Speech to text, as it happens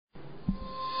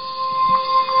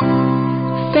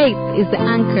Faith is the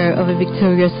anchor of a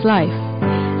victorious life,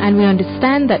 and we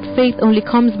understand that faith only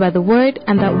comes by the word,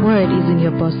 and that word is in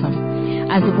your bosom.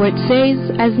 As the word says,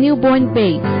 as newborn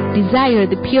babes, desire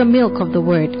the pure milk of the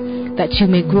word, that you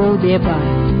may grow thereby.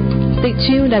 Stay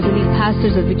tuned as the lead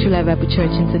pastors of Victory Life Bible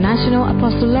Church International,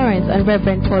 Apostle Lawrence and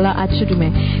Reverend Paula Achudume,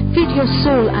 feed your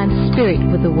soul and spirit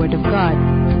with the word of God.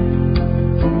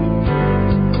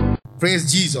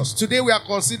 Praise Jesus. Today we are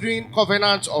considering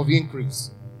covenant of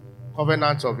increase.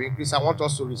 Covenant of increase. I want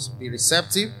us to be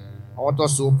receptive. I want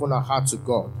us to open our heart to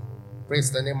God.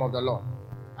 Praise the name of the Lord.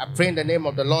 I pray in the name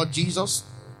of the Lord Jesus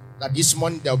that this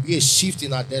morning there will be a shift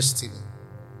in our destiny.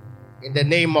 In the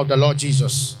name of the Lord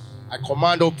Jesus, I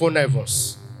command open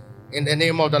heavens. In the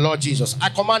name of the Lord Jesus, I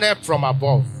command help from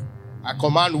above. I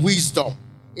command wisdom.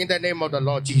 In the name of the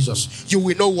Lord Jesus, you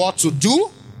will know what to do.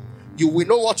 You will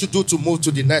know what to do to move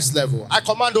to the next level. I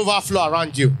command overflow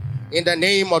around you. In the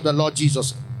name of the Lord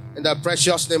Jesus. In the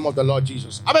precious name of the Lord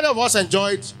Jesus. How many of us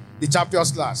enjoyed the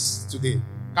champions class today?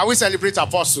 Can we celebrate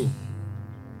Apostle?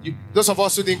 Those of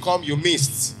us who didn't come, you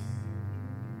missed.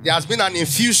 There has been an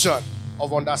infusion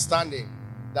of understanding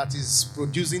that is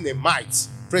producing a might.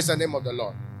 Praise the name of the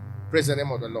Lord. Praise the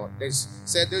name of the Lord. They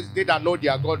said they that know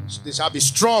their God, they shall be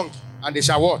strong and they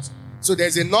shall what? So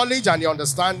there's a knowledge and the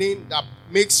understanding that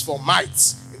makes for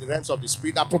might in the realms of the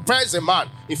spirit, that prepares a man,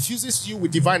 infuses you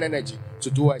with divine energy to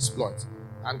do exploit.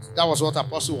 And that was what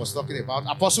Apostle was talking about.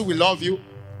 Apostle, we love you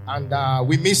and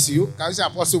we miss you. Can you say,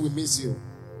 Apostle, we miss you?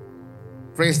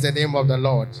 Praise the name of the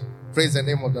Lord. Praise the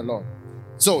name of the Lord.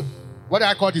 So, what do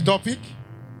I call the topic?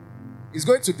 It's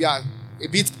going to be a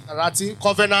bit narrative.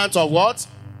 Covenant of what?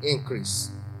 Increase.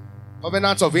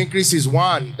 Covenant of increase is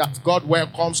one that God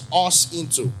welcomes us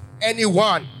into.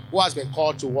 Anyone who has been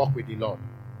called to walk with the Lord.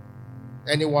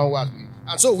 Anyone who has been.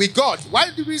 And so with God, why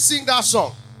did we sing that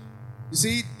song? You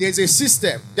see, there's a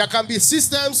system. There can be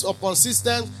systems upon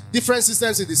systems, different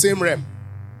systems in the same realm.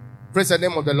 Praise the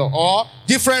name of the Lord. Or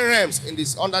different realms in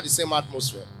this under the same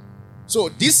atmosphere. So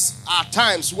these are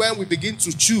times when we begin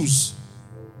to choose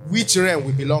which realm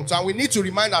we belong to. And we need to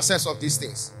remind ourselves of these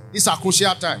things. These are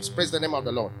crucial times. Praise the name of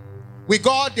the Lord. With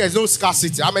God, there's no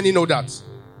scarcity. How many know that?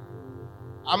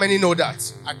 How many know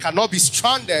that? I cannot be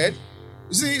stranded.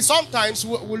 You see, sometimes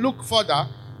we look further.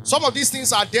 Some of these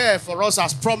things are there for us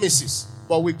as promises,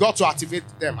 but we've got to activate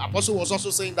them. Apostle was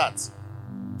also saying that.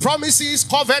 Promises,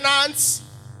 covenants,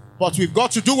 but we've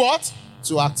got to do what?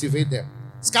 To activate them.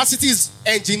 Scarcity is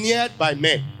engineered by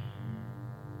men.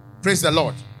 Praise the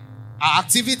Lord. Our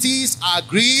activities, our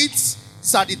greeds,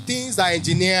 these are the things that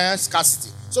engineer scarcity.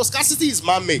 So scarcity is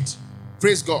man-made.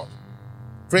 Praise God.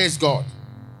 Praise God.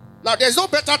 Now, there's no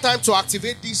better time to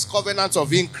activate this covenant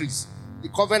of increase, the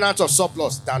covenant of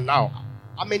surplus, than now.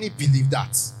 How many believe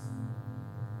that?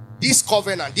 This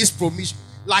covenant, this promise,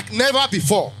 like never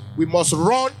before, we must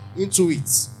run into it.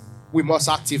 We must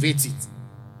activate it.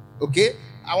 Okay?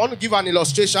 I want to give an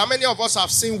illustration. How many of us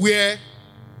have seen where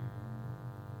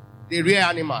they rear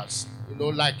animals? You know,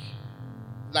 like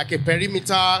a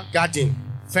perimeter garden,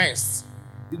 fenced.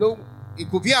 You know, it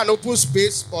could be an open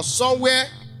space, but somewhere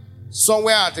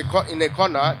in a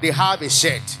corner, they have a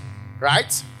shed.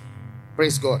 Right?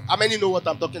 Praise God. How many know what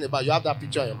I'm talking about? You have that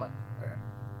picture in your mind.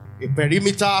 A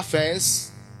perimeter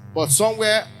fence, but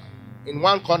somewhere in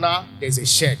one corner, there's a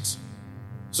shed.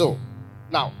 So,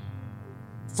 now,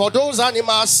 for those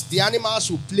animals, the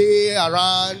animals will play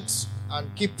around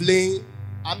and keep playing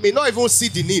and may not even see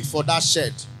the need for that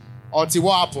shed until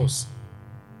what happens?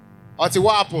 Until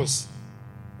what happens?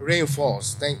 Rain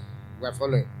falls. We're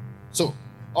following. So,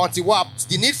 until what happens?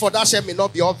 The need for that shed may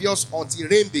not be obvious until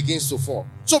rain begins to fall.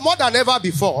 So, more than ever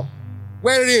before,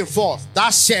 when rain falls,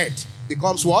 that shed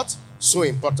becomes what? So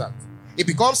important. It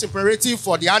becomes imperative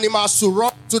for the animals to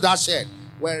run to that shed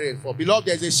when rain falls. Beloved,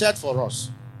 there's a shed for us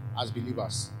as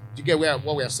believers. Do you get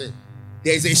what we are saying?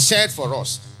 There is a shed for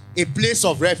us, a place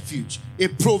of refuge, a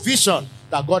provision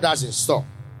that God has in store.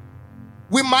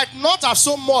 We might not have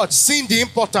so much seen the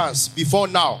importance before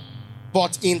now,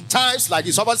 but in times like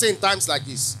this, somebody say in times like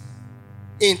this,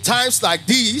 in times like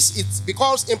this, it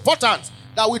becomes important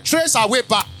that we trace our way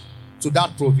back to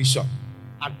that provision.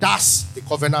 And that's the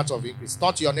covenant of increase.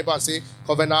 Turn to your neighbor and say,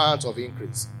 covenant of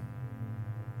increase.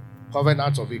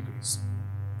 Covenant of increase.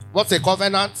 What's a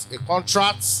covenant? A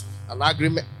contract, an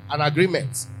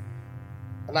agreement.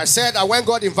 And I said that when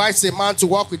God invites a man to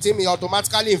work with him, he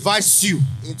automatically invites you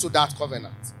into that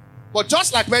covenant. But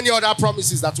just like many other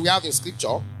promises that we have in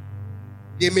scripture,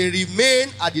 they may remain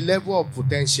at the level of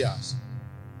potentials.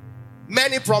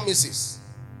 Many promises,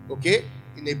 okay,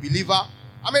 in a believer.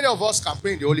 How many of us can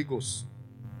pray in the Holy Ghost?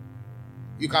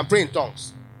 You can pray in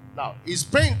tongues. Now, is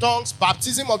praying in tongues,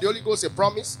 baptism of the Holy Ghost a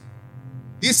promise?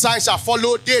 These signs shall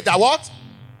follow they that what?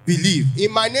 Believe.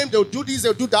 In my name, they'll do this,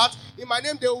 they'll do that. In my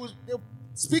name, they'll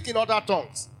speak in other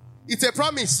tongues. It's a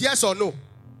promise, yes or no?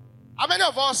 How many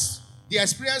of us, the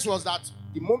experience was that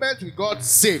the moment we got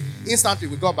saved, instantly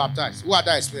we got baptized? Who had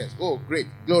that experience? Oh, great,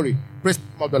 glory, praise the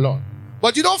name of the Lord.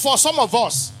 But you know, for some of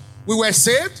us, we were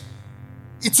saved.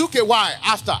 It took a while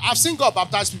after. I've seen God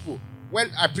baptize people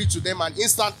when I preach to them, and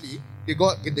instantly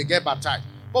they get baptized.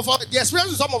 But for the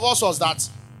experience of some of us was that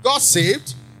God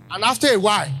saved, and after a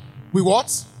while, we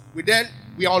what?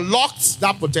 We unlocked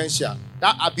that potential,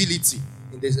 that ability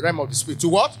in the realm of the spirit to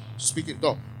what? To speak in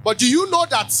tongues. But do you know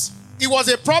that it was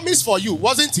a promise for you,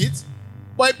 wasn't it?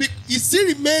 But it still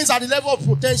remains at the level of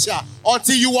potential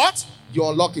until you what? You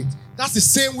unlock it. That's the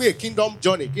same way kingdom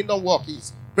journey, kingdom work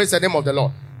is. Praise the name of the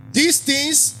Lord. These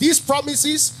things, these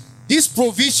promises, these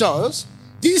provisions,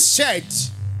 these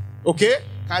sheds, okay,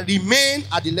 can remain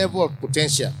at the level of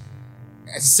potential.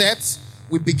 Except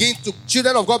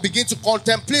children of God begin to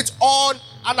contemplate on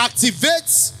and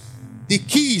activate the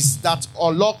keys that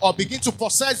unlock, or begin to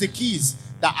possess the keys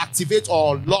that activate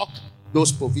or unlock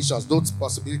those provisions, those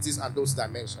possibilities, and those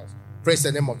dimensions. Praise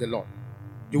the name of the Lord.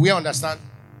 Do we understand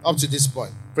up to this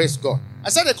point? Praise God. I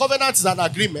said the covenant is an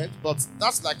agreement, but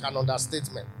that's like an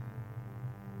understatement.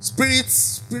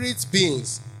 Spirit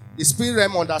beings, the spirit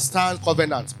realm understand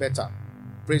covenant better.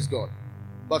 Praise God.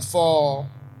 But for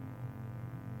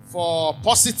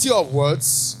paucity of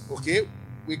words, okay,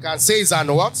 we can say it's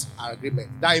an what? An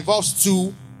agreement that involves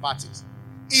two parties.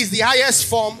 It's the highest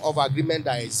form of agreement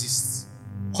that exists.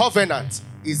 Covenant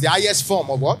is the highest form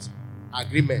of what?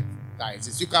 Agreement that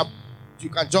exists. You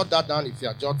can jot that down if you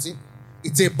are jotting.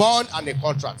 It's a bond and a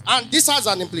contract. And this has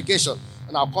an implication,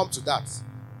 and I'll come to that.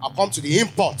 I'll come to the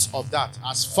import of that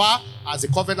as far as the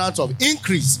covenant of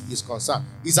increase is concerned.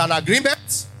 It's an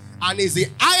agreement, and is the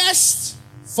highest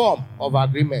form of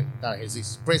agreement that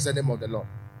exists. Praise the name of the Lord.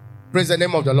 Praise the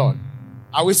name of the Lord.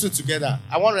 Are we still together?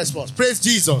 I want a response. Praise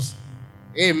Jesus.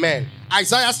 Amen.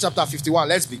 Isaiah chapter 51.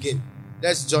 Let's begin.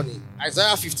 Let's journey.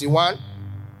 Isaiah 51,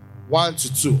 1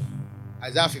 to 2.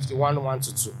 Isaiah 51, 1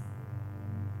 to 2.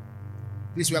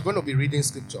 Please, we are going to be reading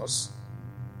scriptures.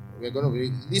 We are going to be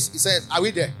reading. This, it says, are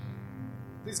we there?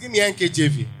 Please give me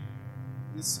NKJV.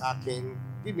 This hacking.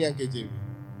 Give me NKJV.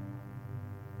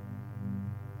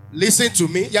 Listen to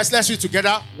me. Yes, let's read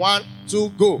together. 1, 2,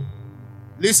 go.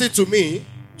 Listen to me.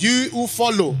 You who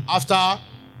follow after.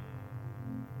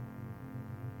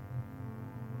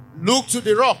 Look to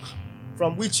the rock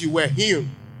from which you were hewn,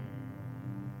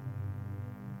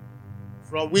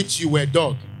 from which you were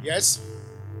dug. Yes?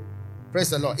 Praise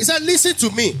the Lord. He said, listen to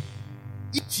me.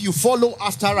 If you follow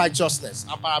after righteousness,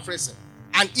 I'm paraphrasing,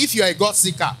 and if you are a God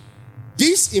seeker,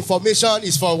 this information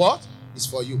is for what? It's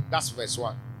for you. That's verse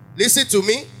 1. Listen to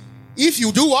me. If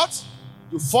you do what?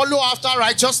 You follow after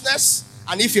righteousness,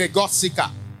 and if you're a God seeker,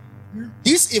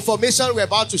 this information we're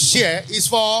about to share is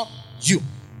for you.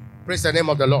 Praise the name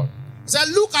of the Lord. He said,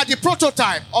 look at the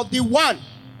prototype of the one.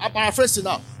 I'm paraphrasing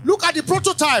now. Look at the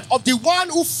prototype of the one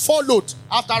who followed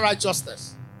after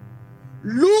righteousness.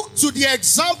 Look to the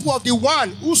example of the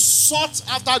one who sought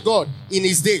after God in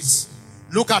his days.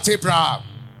 Look at Abraham.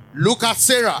 Look at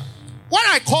Sarah. When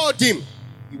I called him,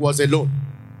 he was alone.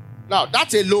 Now,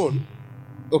 that alone,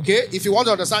 okay, if you want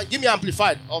to understand, give me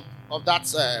amplified of that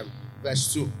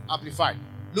verse 2. Amplified.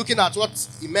 Looking at what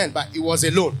he meant by he was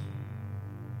alone.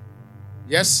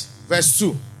 Yes, verse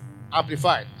 2.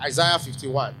 Amplified. Isaiah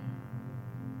 51.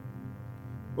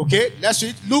 Okay, let's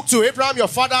read. Look to Abraham, your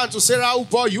father, and to Sarah who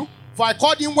bore you. For I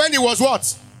called him when he was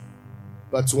what?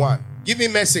 But one. Give me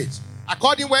message. I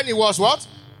called him when he was what?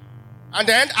 And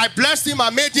then I blessed him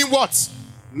and made him what?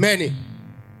 Many.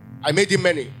 I made him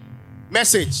many.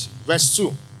 Message, verse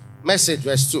 2. Message,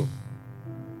 verse 2.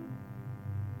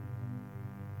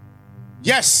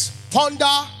 Yes,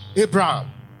 ponder Abraham,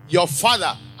 your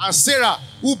father, and Sarah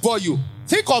who bore you.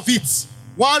 Think of it.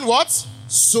 One what?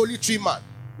 Solitary man.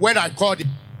 When I called him.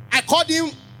 I called him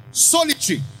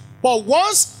solitary. But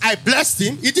once I blessed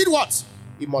him, he did what?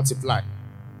 He multiplied.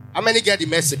 How many get the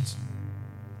message?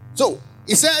 So,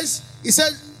 he says,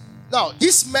 now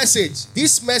this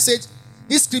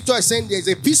scripture is saying there's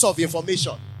a piece of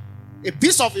information. A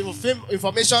piece of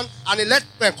information and a letter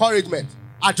of encouragement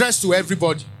addressed to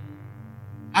everybody.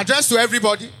 Addressed to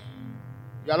everybody.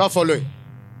 You are not following.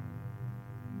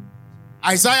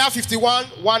 Isaiah 51,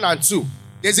 1 and 2.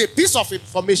 There's a piece of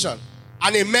information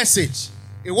and a message.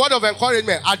 A word of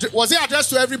encouragement. Was it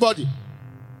addressed to everybody?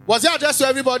 Was it addressed to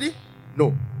everybody?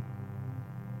 No.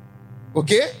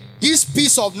 Okay? This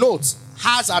piece of notes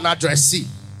has an addressee.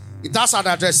 It has an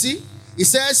addressee. It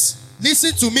says,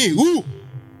 listen to me, who?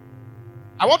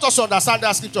 I want us to understand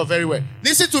that scripture very well.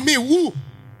 Listen to me, who?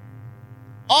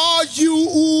 All you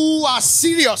who are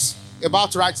serious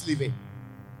about right living.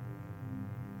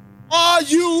 All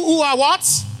you who are what?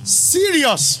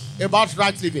 Serious about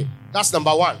right living. That's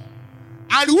number one.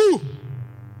 And who?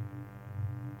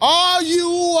 All you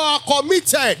who are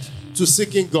committed to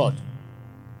seeking God.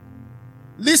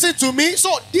 Listen to me. So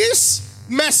this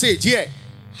message here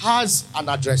has an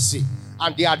addressee.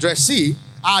 And the addressee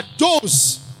are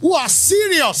those who are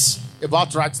serious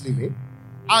about right living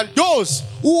and those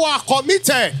who are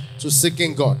committed to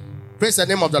seeking God. Praise the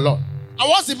name of the Lord. And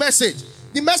what's the message?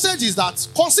 The message is that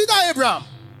consider Abraham.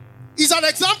 He's an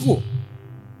example.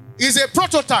 He's a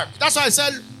prototype. That's why I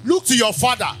said, look to your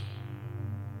father.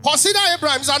 Consider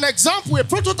Abraham is an example, a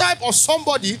prototype of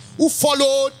somebody who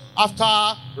followed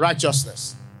after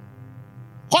righteousness.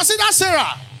 Consider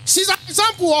Sarah. She's an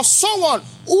example of someone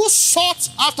who sought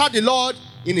after the Lord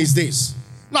in his days.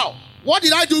 Now, what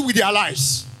did I do with their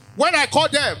lives? When I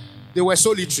called them, they were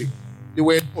solitary. They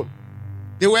were alone.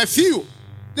 They were few.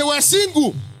 They were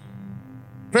single.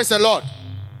 Praise the Lord.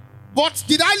 But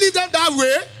did I leave them that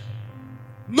way?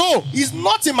 No, it's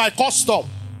not in my custom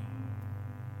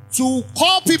to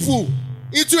call people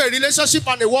into a relationship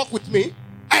and they walk with me,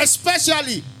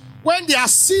 especially when they are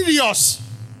serious,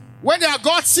 when they are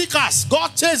God seekers,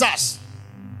 God chasers,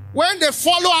 when they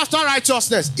follow after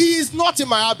righteousness. It is not in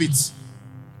my habits.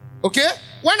 Okay?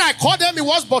 When I call them, it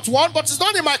was but one, but it's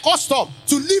not in my custom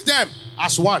to leave them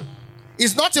as one.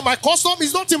 It's not in my custom,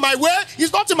 it's not in my way,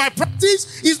 it's not in my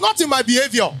practice, it's not in my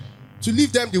behavior to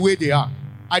leave them the way they are.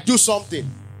 I do something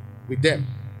with them.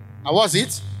 And what's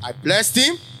it? I blessed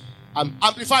him. And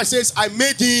Amplified says, I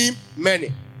made him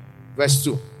many. Verse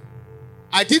 2.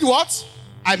 I did what?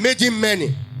 I made him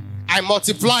many. I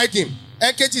multiplied him.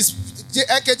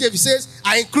 NKJV says,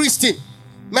 I increased him.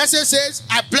 Message says,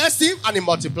 I blessed him and he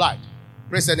multiplied.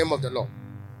 Praise the name of the Lord.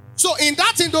 So in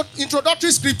that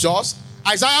introductory scriptures,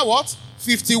 Isaiah what?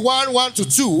 51, 1 to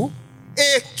 2,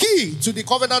 a key to the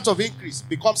covenant of increase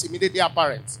becomes immediately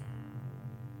apparent.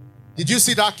 Did you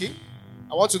see that key?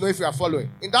 I want to know if you are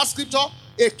following. In that scripture,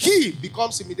 a key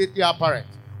becomes immediately apparent.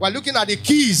 We're looking at the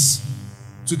keys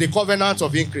to the covenant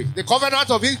of increase. The covenant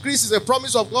of increase is a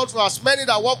promise of God for as many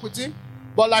that walk with him.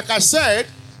 But like I said,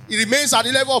 it remains at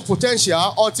the level of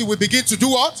potential until we begin to do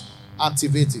what?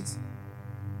 Activate it.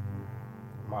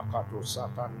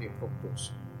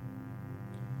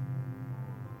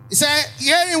 He said,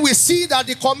 herein we see that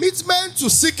the commitment to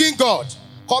seeking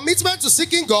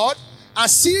God and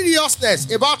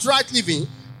seriousness about right living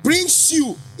brings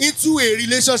you into a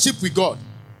relationship with God.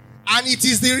 And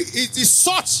it's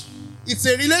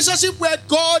a relationship where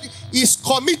God is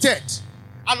committed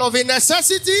and of a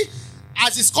necessity,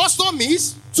 as his custom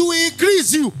is, to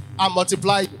increase you and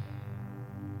multiply you.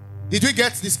 Did we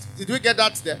get this? Did we get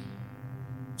that there?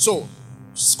 So,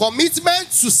 commitment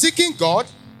to seeking God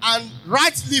and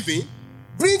right living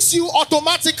brings you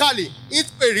automatically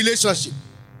into a relationship,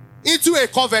 into a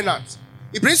covenant.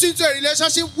 It brings you into a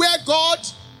relationship where God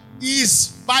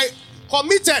is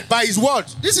committed by his word.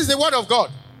 This is the word of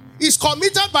God. He's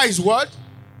committed by his word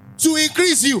to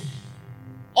increase you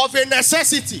of a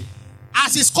necessity,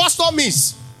 as his custom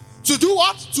is. To do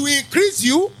what? To increase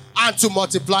you and to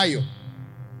multiply you.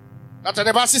 Dr.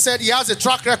 Nebasi said he has a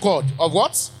track record of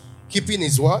what? Keeping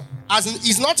his word. As in,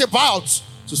 he's not about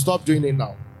to stop doing it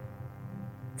now.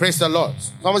 Praise the Lord.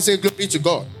 Someone say glory to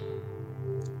God.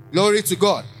 Glory to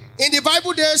God. In the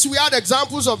Bible days, we had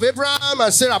examples of Abraham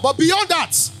and Sarah. But beyond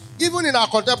that, even in our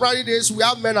contemporary days, we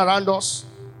have men around us.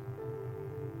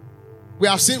 We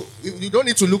have seen, you don't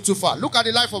need to look too far. Look at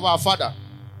the life of our father.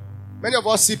 Many of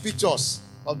us see pictures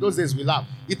of those days, we laugh.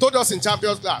 He told us in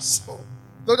Champions Class.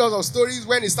 He told us of stories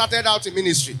when he started out in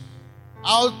ministry.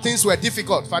 How things were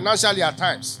difficult financially at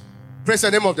times. Praise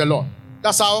the name of the Lord.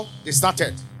 That's how they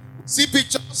started. See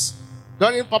pictures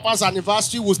during Papa's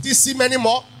anniversary. We'll still see many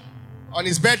more on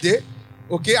his birthday.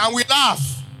 Okay, and we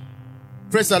laugh.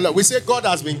 Praise the Lord. We say God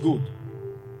has been good.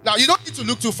 Now, you don't need to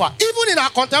look too far. Even in our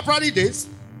contemporary days,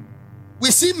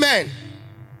 we see men,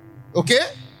 okay,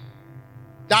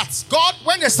 that God,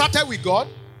 when they started with God,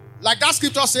 like that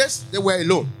scripture says, they were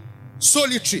alone,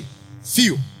 solitary,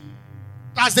 few.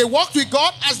 As they walked with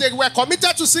God, as they were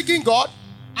committed to seeking God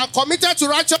and committed to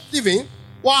righteous living,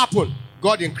 what happened?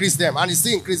 God increased them, and he's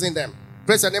still increasing them.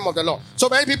 Praise the name of the Lord. So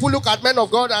many people look at men of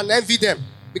God and envy them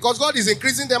because God is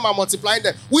increasing them and multiplying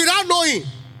them without knowing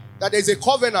that there's a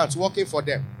covenant working for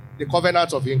them. The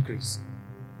covenant of increase.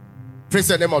 Praise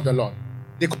the name of the Lord.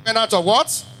 The covenant of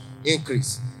what?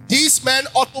 Increase. These men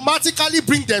automatically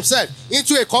bring themselves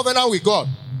into a covenant with God.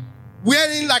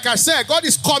 Wherein, like I said, God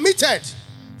is committed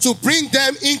to bring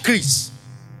them increase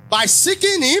by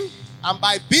seeking him and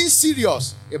by being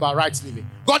serious about right living.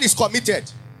 God is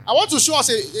committed. I want to show us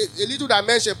a little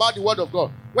dimension about the word of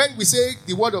God. When we say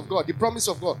the word of God, the promise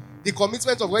of God, the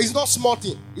commitment of God, it's not small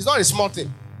thing. It's not a small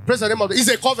thing. Praise the name of God. It's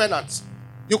a covenant.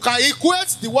 You can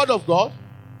equate the word of God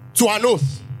to an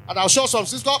oath. And I'll show some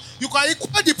things. You can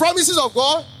equate the promises of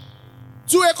God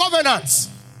to a covenant.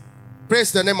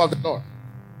 Praise the name of the Lord.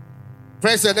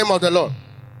 Praise the name of the Lord.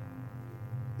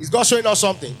 Is God showing us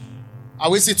something? Are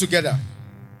we see together?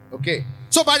 Okay.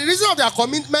 So by the reason of their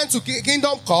commitment to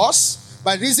kingdom cause,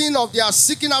 by reason of their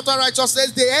seeking after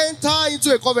righteousness, they enter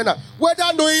into a covenant,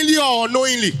 whether knowingly or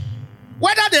unknowingly,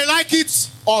 whether they like it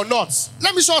or not.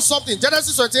 Let me show you something.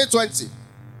 Genesis 28:20.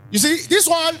 You see, this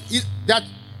one is that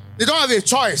they don't have a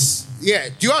choice. Yeah,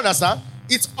 do you understand?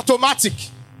 It's automatic.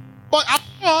 But of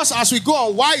course, as we go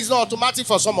on, why is it not automatic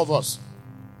for some of us?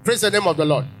 Praise the name of the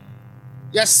Lord.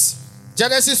 Yes,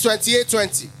 Genesis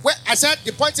 28:20. Well, I said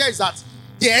the point here is that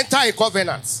they enter a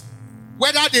covenant,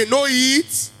 whether they know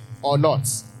it or not,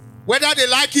 whether they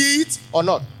like it or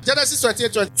not. Genesis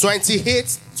 28:20.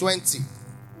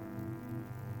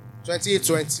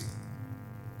 28:20.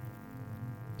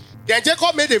 Then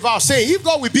Jacob made a vow saying, if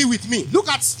God will be with me, look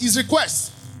at his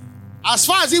request. As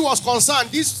far as he was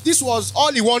concerned, this was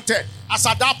all he wanted as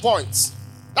at that point.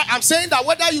 I'm saying that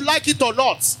whether you like it or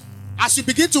not, as you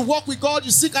begin to walk with God,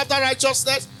 you seek after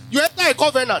righteousness, you enter a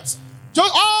covenant.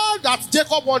 Just all that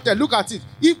Jacob wanted, look at it.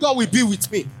 If God will be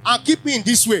with me and keep me in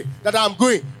this way that I'm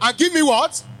going, and give me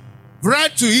what?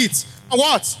 Bread to eat. And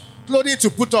what? Clothing to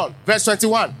put on. Verse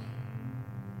 21.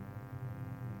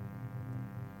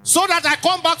 So that I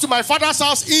come back to my father's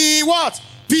house in what?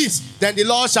 Peace. Then the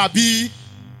Lord shall be.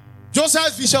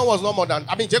 Joseph's vision was no more than,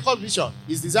 Jacob's vision,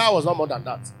 his desire was no more than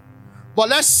that. But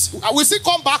we'll still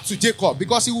come back to Jacob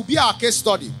because it will be our case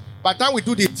study. By the time we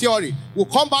do the theory, we'll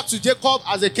come back to Jacob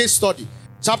as a case study.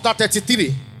 Chapter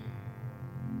 33.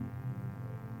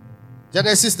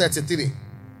 Genesis 33.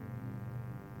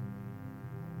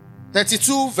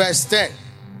 32 verse 10.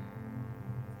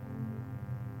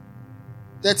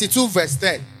 32 verse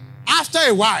 10. After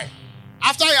a while,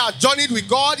 after he had journeyed with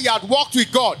God, he had walked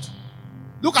with God.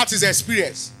 Look at his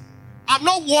experience. I'm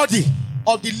not worthy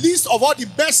of the least of all the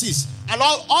mercies and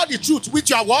all the truth which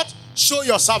you are what? Show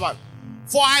your servant.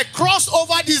 For I crossed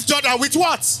over this Jordan with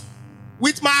what?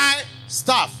 With my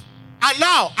staff. And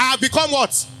now I have become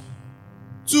what?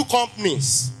 Two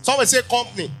companies. Someone say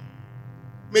company.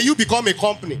 May you become a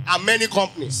company and many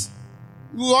companies.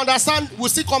 You understand? We'll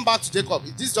still come back to Jacob.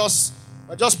 This is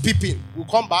just peeping. We'll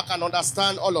come back and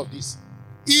understand all of this.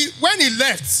 When he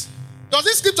left, does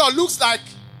this scripture looks like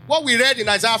what we read in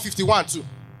Isaiah 51 too?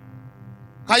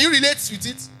 Can you relate with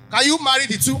it? Can you marry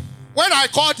the two? When I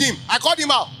called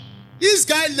him out. This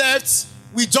guy left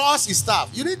with just his staff.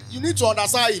 You need to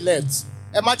understand how he left.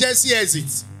 Emergency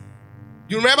exit.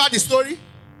 You remember the story?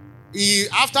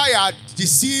 After he had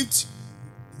deceived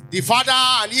the father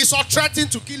and Esau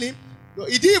threatened to kill him,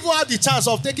 he didn't even have the chance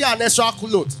of taking an extra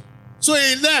load. So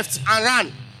he left and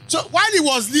ran. So while he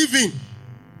was leaving,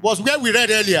 was where we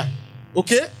read earlier.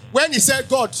 Okay? When he said,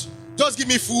 God, just give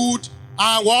me food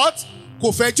and what?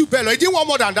 He didn't want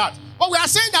more than that. But we are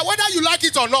saying that whether you like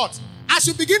it or not, as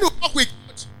you begin to walk with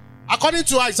God, according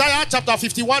to Isaiah chapter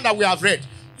 51 that we have read,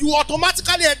 you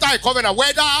automatically enter a covenant.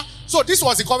 So this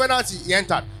was the covenant he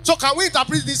entered. So can we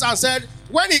interpret this and said,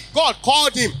 when God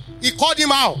called him, he called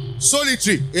him out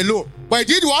solitary, alone. But he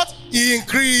did what? He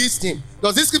increased him.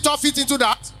 Does this scripture fit into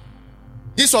that?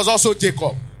 This was also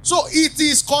Jacob. So it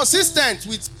is consistent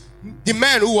with the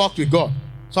men who walked with God.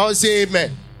 Someone say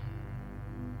amen.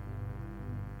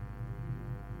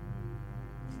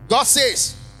 God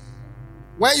says,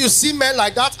 when you see men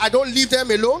like that, I don't leave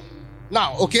them alone.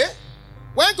 Now, okay?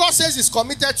 When God says he's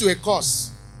committed to a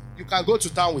cause, you can go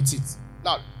to town with it.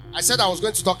 Now, I said I was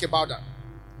going to talk about that.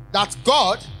 That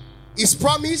God, his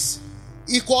promise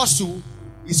equals to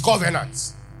his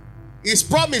covenant. His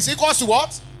promise equals to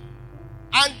what?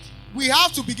 And we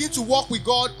have to begin to walk with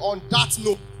God on that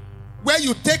note, where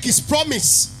you take his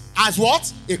promise as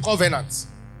what? A covenant.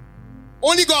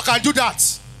 Only God can do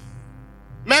that.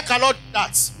 Men cannot do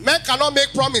that. Men cannot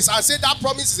make promise and say that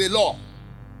promise is a law.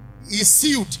 It's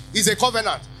sealed. It's a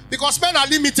covenant. Because men are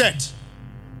limited.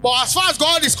 But as far as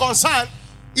God is concerned,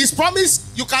 his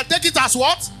promise, you can take it as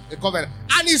what? A covenant.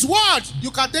 And his word,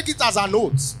 you can take it as an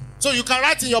oath. So you can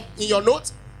write in your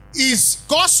note, is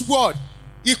God's word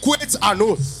equates an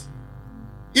oath.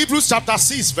 Hebrews chapter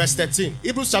 6 verse 13.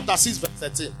 Hebrews chapter 6 verse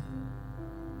 13.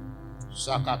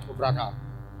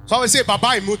 Someone say,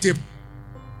 Baba immutable.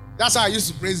 That's how I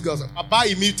used to praise God.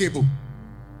 Baba immutable.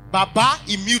 Baba,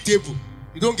 immutable.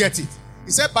 You don't get it.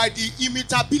 He said by the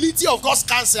immutability of God's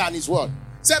counsel and his word.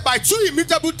 He said by two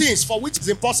immutable things for which it's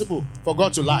impossible for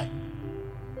God to lie.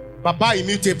 Baba,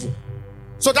 immutable.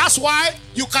 So that's why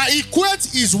you can equate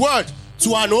his word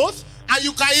to an oath, and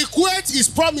you can equate his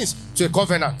promise to a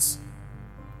covenant.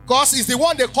 Because he's the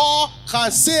one they call can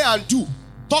say and do.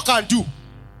 Talk and do.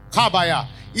 Kabaya.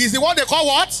 He's the one they call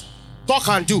what? Talk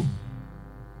and do.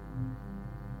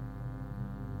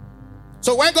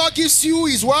 So when God gives you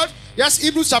his word, yes,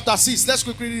 Hebrews chapter 6. Let's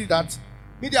quickly read that.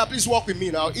 Media, please walk with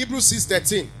me now. Hebrews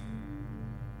 6:13.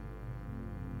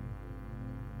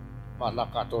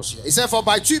 He said, for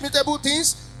by two immutable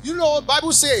things, you know what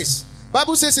Bible says.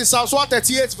 Bible says in Psalms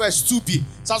 138 verse 2b.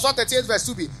 Psalms 138 verse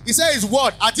 2b. He said his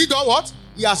word, and he done what?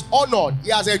 He has honored,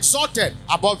 he has exalted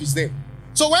above his name.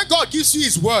 So when God gives you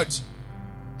his word,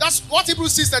 that's what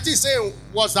Hebrews 6:13 is saying,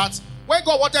 was that when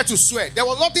God wanted to swear, there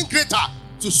was nothing greater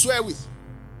to swear with.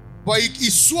 But he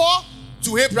swore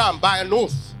to Abraham by an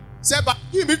oath. He said, by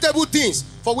immutable things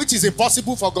for which is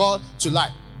impossible for God to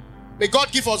lie. May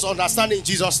God give us understanding in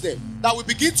Jesus' name, that we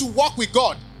begin to walk with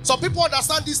God. Some people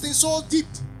understand this thing so deep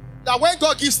that when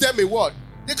God gives them a word,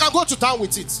 they can go to town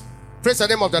with it. Praise the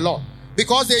name of the Lord.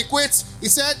 Because they equate, he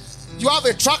said, you have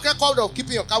a track record of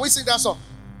keeping your... Can we sing that song?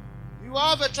 You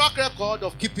have a track record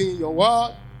of keeping your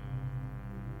word.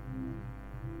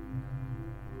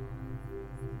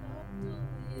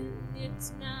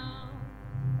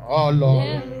 Oh Lord,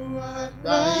 you are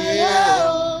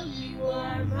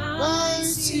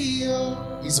mighty.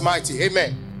 He's mighty.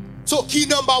 Amen. So key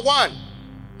number one,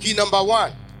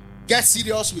 get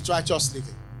serious with righteous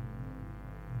living.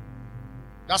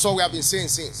 That's what we have been saying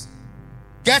since.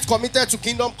 Get committed to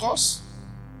kingdom cause.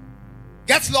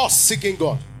 Get lost seeking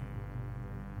God.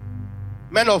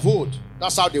 Men of old,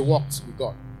 that's how they walked with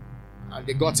God. And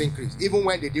they got increased, even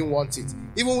when they didn't want it.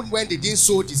 Even when they didn't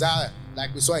sow desire,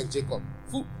 like we saw in Jacob.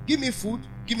 Food, give me food,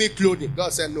 give me clothing.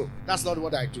 God said, no, that's not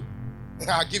what I do.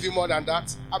 I'll give you more than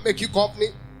that. I'll make you company.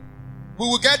 We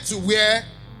will get to where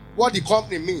what the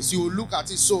company means. You will look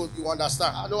at it so you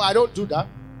understand. No, I don't do that.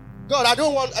 God, I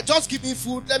don't want, just give me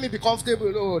food. Let me be comfortable.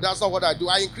 No, that's not what I do.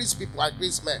 I increase people, I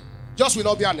increase men. Yours will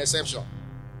not be an exception.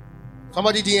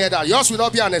 Somebody didn't hear that. Yours will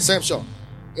not be an exception.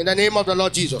 In the name of the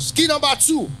Lord Jesus. Key number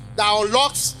 2 that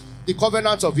unlocks the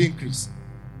covenant of increase.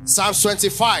 Psalms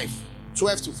 25,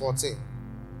 12 to 14.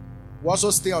 We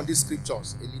also stay on these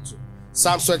scriptures a little.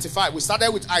 Psalms 25. We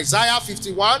started with Isaiah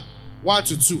 51, 1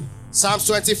 to 2. Psalms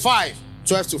 25,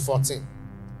 12 to 14.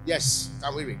 Yes,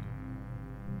 can we read?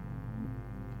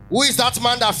 Who is that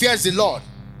man that fears the Lord?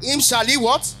 Him shall he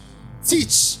what?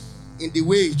 Teach in the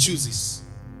way he chooses.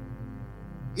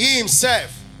 He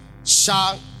himself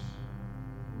shall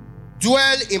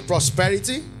dwell in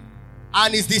prosperity,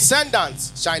 and his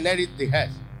descendants shall inherit the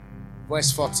earth.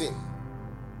 Verse 14.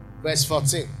 Verse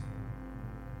 14.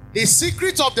 The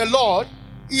secret of the Lord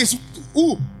is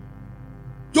who?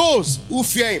 Those who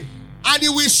fear him. And he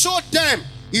will show them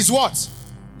his what?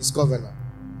 His covenant.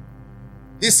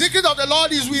 The secret of the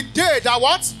Lord is with they that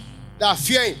what? That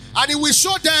fear him. And he will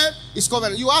show them his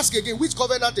covenant. You ask again, which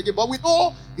covenant again? But we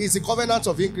know it's the covenant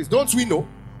of increase. Don't we know?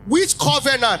 Which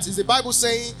covenant is the Bible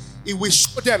saying he will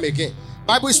show them again?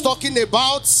 Bible is talking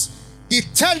about the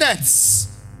tenets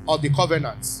of the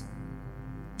covenant.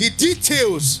 The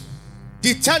details,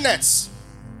 the tenets.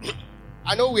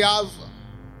 I know we have,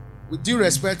 with due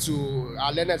respect to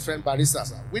our learned friend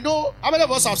baristas, we know, how many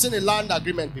of us have seen a land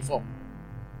agreement before?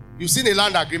 You've seen a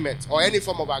land agreement or any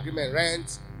form of agreement,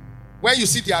 rent. When you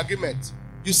see the agreement,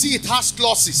 you see it has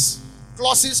clauses.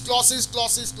 Clauses.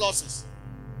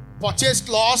 Purchase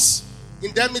clause,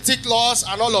 indemnity clause,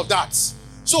 and all of that.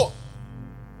 So,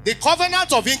 the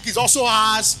covenant of increase also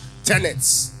has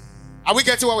tenets. Are we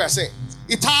getting what we are saying?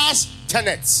 It has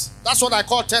tenets. That's what I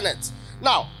call tenets.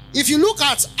 Now, if you look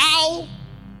at how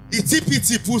the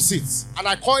TPT puts it, and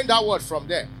I coined that word from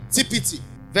there, TPT,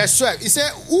 verse 12, it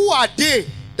said, who are they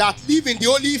that live in the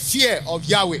holy fear of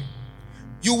Yahweh?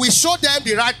 You will show them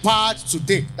the right path to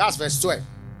take. That's verse 12.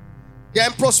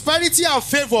 Then prosperity and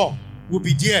favor will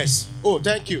be theirs. Oh,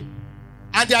 thank you.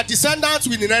 And their descendants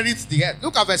will inherit the earth.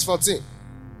 Look at verse 14.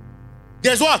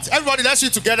 There's what? Everybody, let's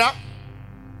read together.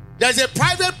 There's a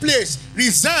private place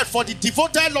reserved for the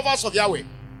devoted lovers of Yahweh,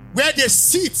 where they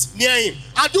sit near him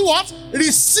and do what?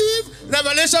 Receive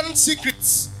revelation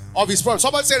secrets of his promise.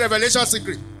 Somebody say revelation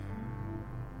secret.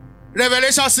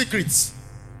 Revelation secrets.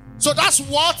 So that's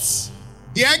what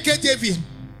the NKJV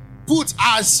put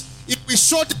as it will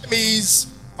show them his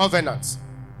covenant.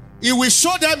 It will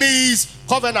show them his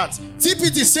covenant.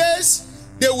 TPT says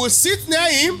they will sit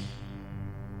near him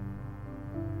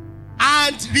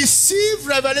and receive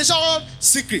revelation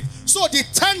secret. So the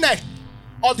tenet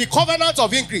of the covenant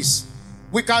of increase,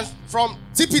 we can, from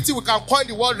TPT, we can coin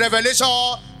the word revelation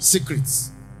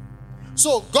secrets.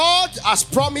 So God has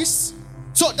promised.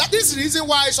 So that is the reason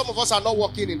why some of us are not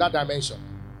working in that dimension.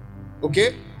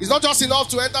 Okay? It's not just enough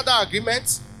to enter that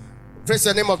agreement. Praise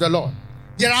the name of the Lord.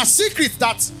 There are secrets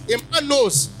that a man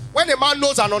knows. When a man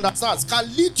knows and understands,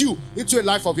 can lead you into a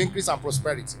life of increase and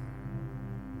prosperity.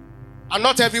 And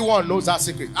not everyone knows that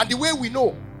secret. And the way we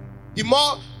know,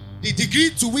 the degree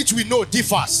to which we know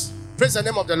differs. Praise the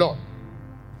name of the Lord.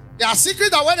 There are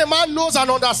secrets that when a man knows and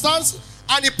understands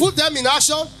and he puts them in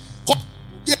action,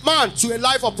 a man to a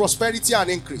life of prosperity and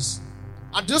increase.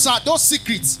 And those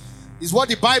secrets is what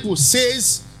the Bible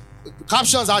says,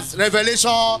 captions as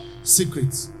revelation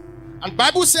secrets. And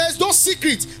Bible says those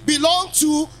secrets belong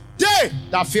to they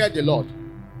that fear the Lord.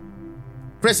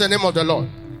 Praise the name of the Lord.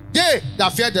 They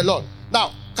that fear the Lord.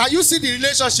 Now, can you see the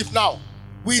relationship now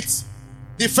with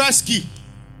the first key?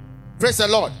 Praise the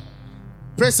Lord.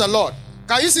 Praise the Lord.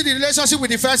 Can you see the relationship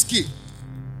with the first key?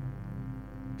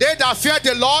 They that fear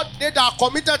the Lord, they that are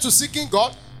committed to seeking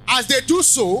God, as they do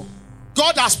so,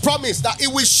 God has promised that He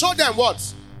will show them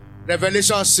what?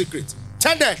 Revelation secret.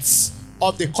 Tenets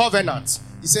of the covenant.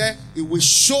 He said He will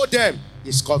show them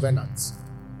His covenant.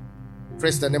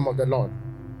 Praise the name of the Lord.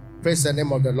 Praise the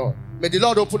name of the Lord. May the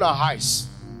Lord open our eyes.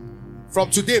 From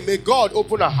today, may God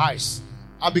open our eyes.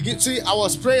 And begin to see, I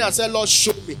was praying and said, Lord,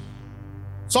 show me.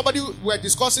 Somebody, we were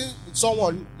discussing with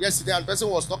someone yesterday, and the person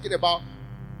was talking about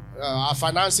our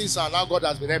finances and how God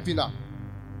has been helping her.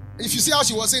 If you see how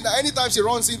she was saying that anytime she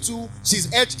runs into,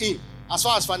 she's edged in, as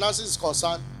far as finances is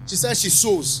concerned, she says she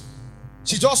sows.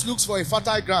 She just looks for a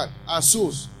fertile ground and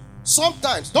sows.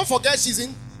 Sometimes, don't forget she's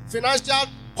in financial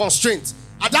constraints.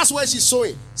 And that's where she's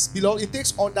sowing. It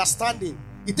takes understanding.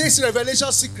 It takes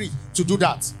revelation secret to do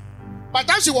that. By the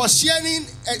time she was sharing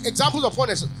examples of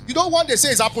honest, you know, one they say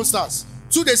is happenstance.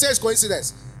 Two they say is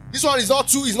coincidence. This one is not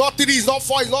 2, it's not 3, it's not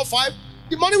 4, it's not 5.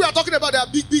 The money we are talking about, they are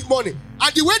big, big money.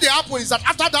 And the way they happen is that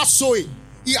after that sowing,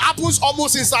 it happens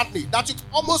almost instantly. That you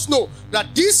almost know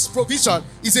that this provision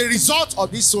is a result of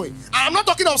this sowing. And I'm not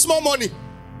talking of small money.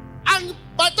 And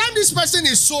by the time this person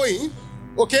is sowing,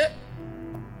 okay,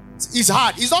 it's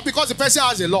hard. It's not because the person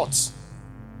has a lot.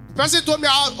 The person told me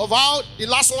of how the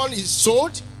last one is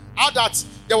sold, how that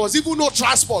there was even no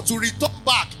transport to return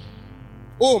back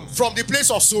home from the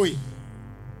place of sowing.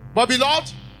 But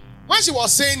beloved, when she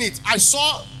was saying it, I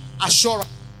saw assurance,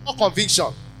 not conviction.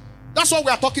 That's what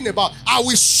we are talking about. I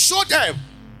will show them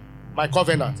my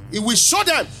covenant. It will show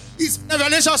them. It's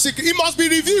revelation secret. It must be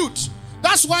revealed.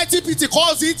 That's why TPT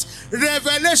calls it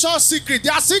revelation secret. They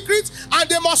are secrets and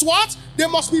they must what? They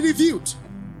must be revealed.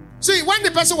 See, when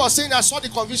the person was saying, I saw the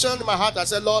conviction in my heart. I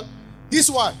said, Lord, this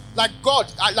one, like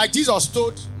God, like Jesus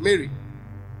told Mary.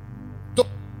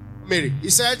 He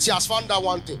said she has found that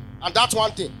one thing. And that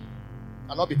one thing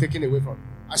cannot be taken away from her.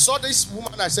 I saw this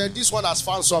woman. I said, this one has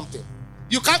found something.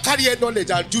 You can't carry a knowledge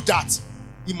and do that.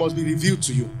 It must be revealed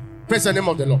to you. Praise the name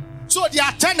of the Lord. So there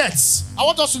are tenets. I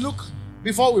want us to look,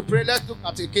 before we pray, let's look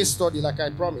at a case study like I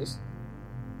promised.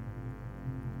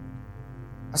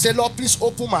 I said, Lord, please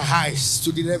open my eyes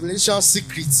to the revelation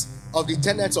secrets of the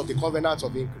tenets of the covenant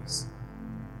of increase.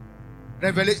 There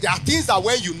are things that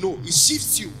when you know, it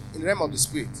shifts you in the realm of the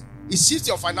spirit. It shifts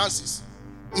your finances.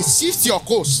 It shifts your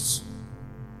costs.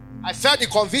 I felt the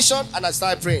conviction and I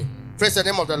started praying. Praise the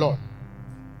name of the Lord.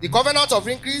 The covenant of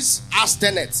increase has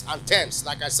tenets and terms,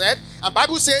 like I said. And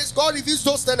Bible says God reveals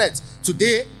those tenets to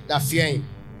they that fear Him.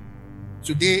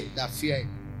 To they that fear Him.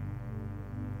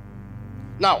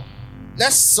 Now,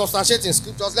 let's substantiate in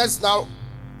scriptures. Let's now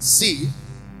see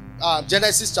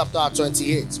Genesis chapter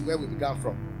 28, where we began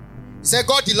from. He said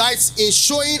God delights in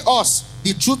showing us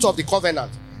the truth of the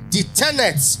covenant, the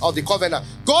tenets of the covenant.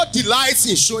 God delights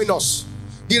in showing us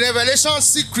the revelation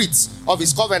secrets of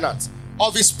His covenant,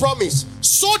 of His promise,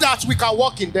 so that we can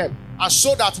walk in them and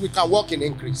so that we can walk in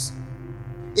increase.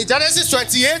 In Genesis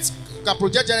 28, you can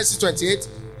project Genesis 28.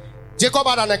 Jacob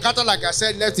had an encounter, like I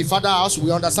said, left the father's house.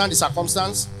 We understand the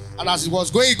circumstance. And as he was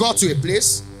going, he got to a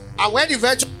place. And when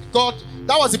eventually got,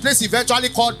 that was the place he eventually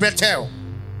called Bethel.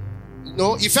 You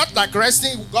know, he felt like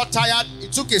resting, he got tired. He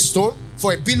took a stone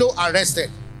for a pillow and rested.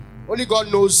 Only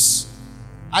God knows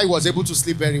how he was able to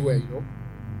sleep very well, you know.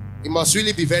 He must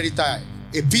really be very tired.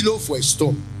 A pillow for a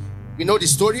stone. You know the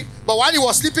story? But while he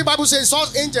was sleeping, Bible says he saw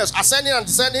angels ascending and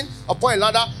descending upon a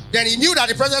ladder. Then he knew that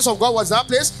the presence of God was in that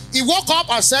place. He woke up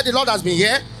and said, the Lord has been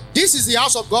here. This is the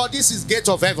house of God. This is gate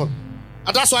of heaven.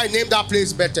 And that's why I named that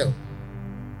place Bethel.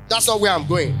 That's not where I'm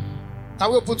going. Can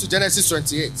we open to Genesis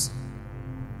 28?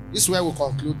 This is where we'll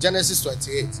conclude. Genesis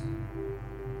 28.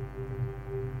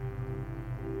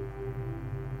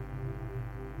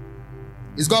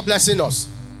 Is God blessing us?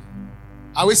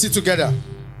 Are we still together?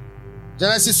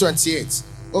 Genesis 28.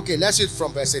 Okay, let's read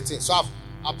from verse 18. So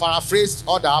I've paraphrased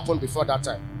all that happened before that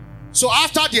time. So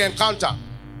after the encounter,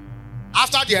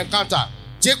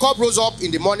 Jacob rose up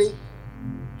in the morning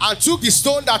and took the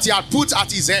stone that he had put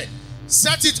at his head,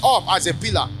 set it up as a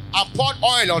pillar, and poured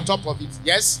oil on top of it.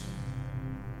 Yes?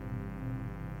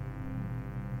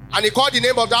 And he called the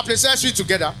name of that place. Let's read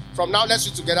together. From now, let's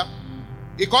read together.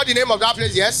 He called the name of that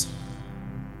place. Yes?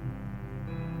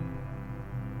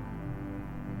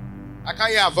 I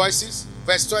can't hear our voices.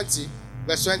 Verse 20.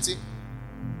 Verse 20.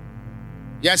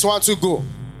 Yes, 1, 2, go.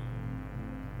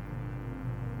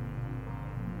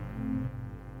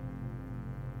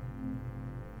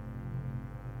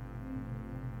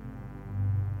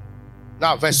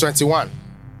 Now, verse 21.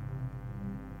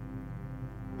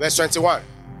 Verse 21.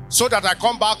 So that I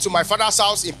come back to my father's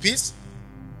house in peace,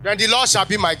 then the Lord shall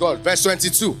be my God. Verse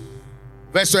 22.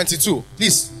 Verse 22.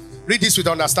 Please read this with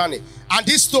understanding. And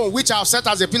this stone which I have set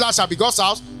as a pillar shall be God's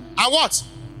house. And what?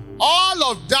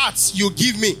 All of that you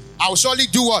give me, I will surely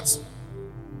do what?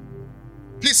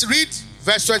 Please read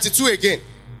verse 22 again.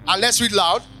 And let's read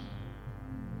loud.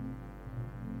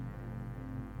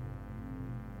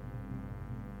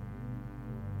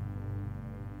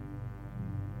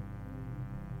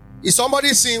 Is somebody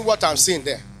seeing what I'm seeing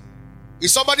there?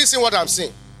 Is somebody seeing what I'm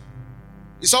seeing?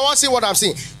 Is someone seeing what I'm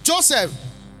seeing?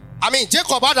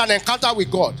 Jacob had an encounter with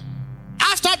God.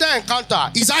 After the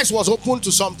encounter, his eyes was open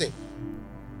to something.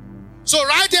 So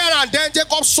right there and then,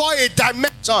 Jacob saw a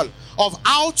dimension of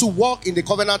how to walk in the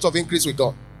covenant of increase with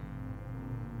God.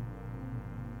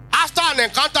 After an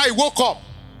encounter, he woke up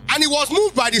and he was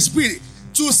moved by the Spirit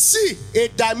to see a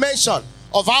dimension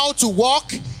of how to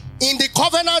walk in the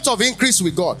covenant of increase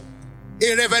with God.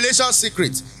 A revelation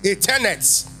secret, a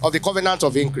tenet of the covenant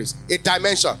of increase, a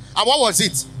dimension. And what was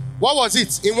it? What was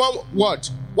it in one word?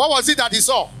 What was it that he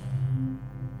saw?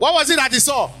 What was it that he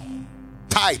saw?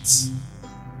 Tithes.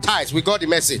 Tithes. We got the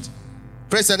message.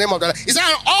 Praise the name of the Lord. He said,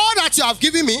 all that you have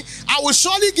given me, I will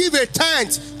surely give a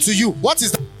tenth to you. What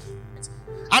is that?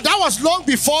 And that was long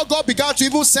before God began to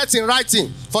even set in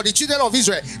writing for the children of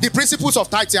Israel the principles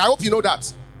of tithing. I hope you know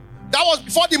that. That was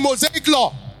before the Mosaic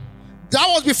law. That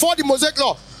was before the Mosaic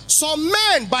law. Some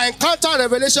men, by encounter and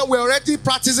revelation, were already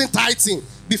practicing tithing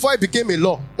before it became a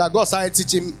law that God started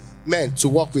teaching men to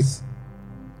work with.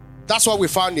 That's what we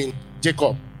found in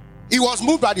Jacob. He was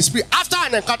moved by the Spirit. After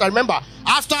an encounter, remember,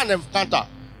 after an encounter,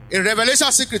 a revelation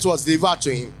secret was delivered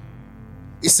to him.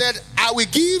 He said, I will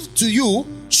give to you,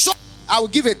 I will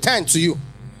give a tenth to you.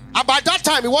 And by that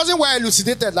time, it wasn't well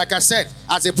elucidated, like I said,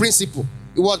 as a principle.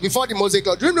 It was before the Mosaic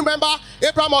law. Do you remember?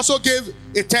 Abraham also gave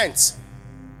a tenth.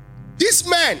 This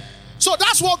man, so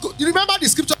that's what, you remember the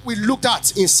scripture we looked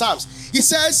at in Psalms? He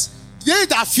says, they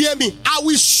that fear me, I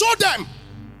will show them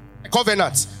a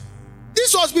covenant.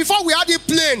 This was before we had it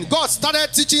plain. God started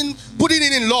teaching, putting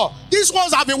it in law. These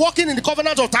ones have been working in the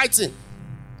covenant of tithing.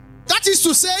 That is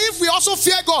to say, if we also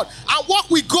fear God and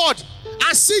walk with God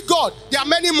and see God, there are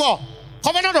many more.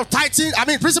 Covenant of tithing,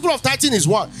 principle of tithing is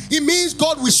one. It means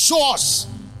God will show us.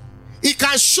 He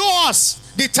can show us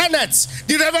the tenets,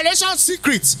 the revelation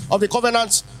secrets of the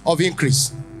covenant of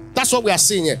increase. That's what we are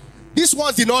seeing here. These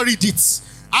ones did not read it.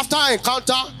 After an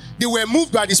encounter, they were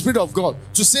moved by the Spirit of God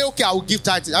to say, okay, I will give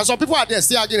tithing. And some people are there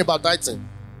still arguing about tithing.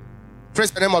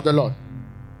 Praise the name of the Lord.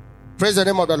 Praise the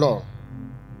name of the Lord.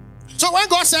 So when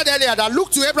God said earlier that,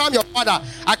 look to Abraham your father,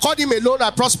 I called him alone,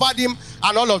 I prospered him,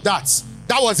 and all of that.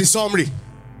 That was the summary.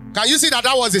 Can you see that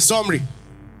was the summary?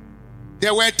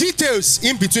 There were details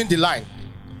in between the line.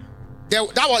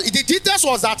 The details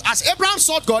was that as Abraham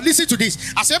sought God, listen to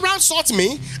this. As Abraham sought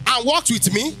me and walked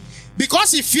with me,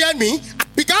 because he feared me, I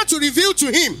began to reveal to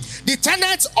him the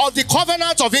tenets of the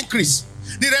covenant of increase.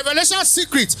 The revelation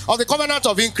secret of the covenant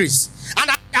of increase.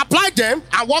 And I applied them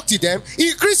and walked with them.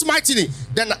 He increased mightily.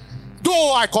 Then,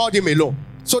 though I called him alone.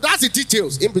 So that's the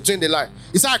details in between the line.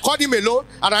 He said, I called him alone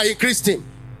and I increased him.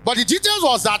 But the details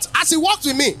was that as he walked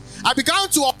with me, I began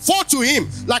to unfold to him,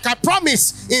 like I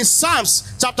promised in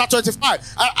Psalms chapter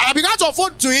 25. I began to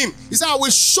unfold to him. He said, I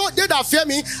will show, they that fear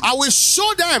me, I will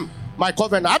show them my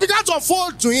covenant. I began to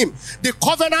unfold to him the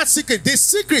covenant secret, the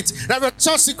secret,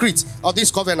 revelation secret of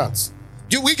this covenant.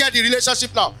 Do we get the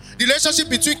relationship now? The relationship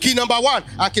between key number 1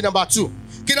 and key number 2.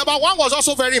 Key number 1 was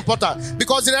also very important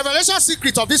because the revelation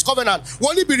secret of this covenant will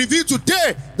only be revealed to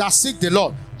they that seek the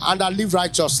Lord and that live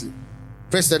righteously.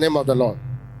 Praise the name of the Lord.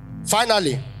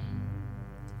 Finally,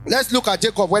 let's look at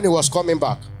Jacob when he was coming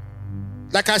back.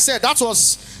 Like I said,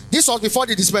 this was before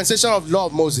the dispensation of the law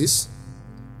of Moses.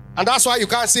 And that's why you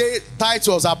can't say tithe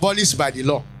was abolished by the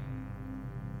law.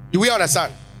 Do we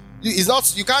understand? It's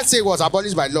not, you can't say it was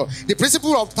abolished by law. The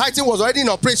principle of tithing was already in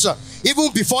operation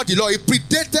even before the law. It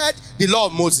predated the law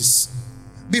of Moses.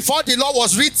 Before the law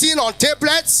was written on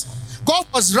tablets, God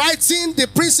was writing the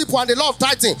principle and the law of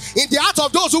tithing in the heart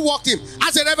of those who walked him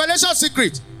as a revelation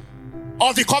secret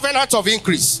of the covenant of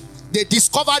increase. They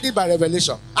discovered it by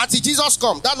revelation. Until Jesus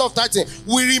comes, that law of tithing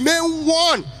will remain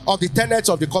one of the tenets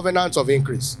of the covenant of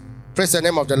increase. Praise the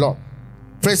name of the Lord.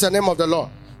 Praise the name of the Lord.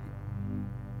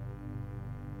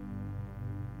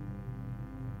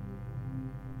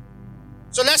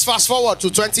 So let's fast forward to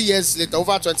 20 years later,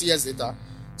 over 20 years later.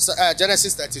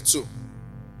 Genesis 32.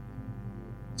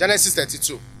 Genesis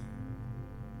 32.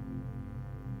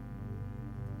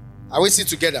 Are we still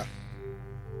together?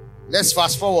 Let's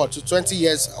fast forward to 20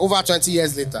 years, over 20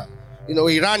 years later. You know,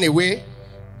 he ran away.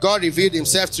 God revealed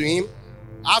himself to him.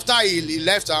 After he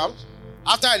left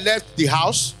the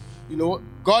house, you know,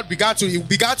 he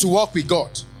began to walk with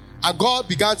God. And God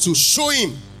began to show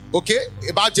him, okay,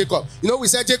 about Jacob. You know, we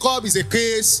said Jacob is a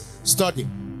case study.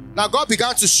 Now God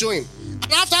began to show him.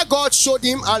 And after God showed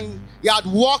him and he had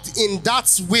walked in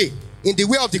that way, in the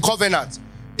way of the covenant,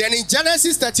 then in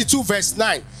Genesis 32 verse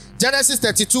 9, Genesis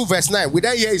 32 verse 9, we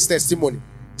then hear his testimony.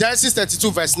 Genesis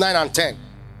 32 verse 9 and 10.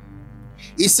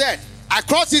 He said, I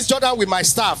crossed this Jordan with my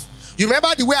staff. You remember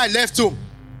the way I left home?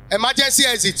 Emergency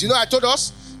exit. You know, I told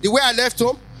us the way I left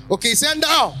home. Okay, he said,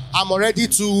 now I'm already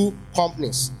 2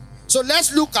 companies. So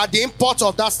let's look at the import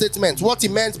of that statement. What he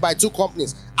meant by 2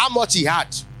 companies. How much he had.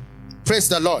 Praise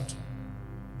the Lord.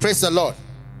 Praise the Lord.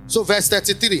 So verse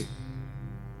 33.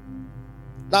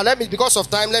 Now because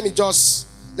of time, let me just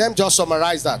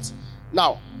summarize that.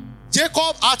 Now,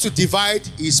 Jacob had to divide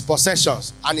his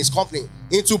possessions and his company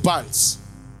into bands.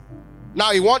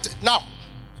 Now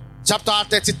chapter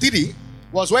 33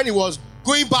 was when he was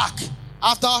going back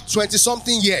after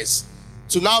 20-something years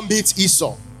to now meet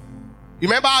Esau.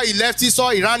 Remember how he left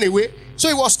Esau, he ran away? So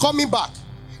he was coming back.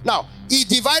 Now, he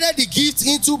divided the gifts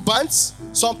into bands.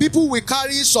 Some people will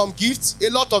carry some gifts, a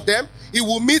lot of them. He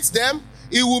will meet them.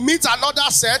 He will meet another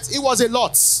set. It was a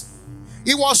lot.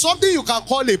 It was something you can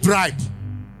call a bribe.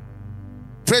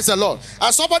 Praise the Lord.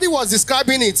 And somebody was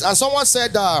describing it, and someone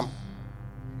said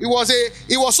it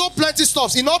was so plenty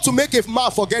stuff in order to make a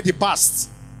man forget the past.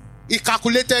 He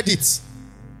calculated it.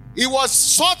 It was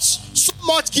so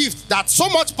much gift, that so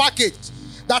much package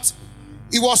that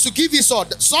he was to give Esau,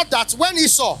 so that when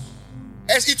Esau,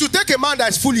 it would take a man that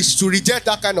is foolish to reject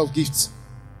that kind of gift.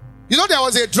 You know, there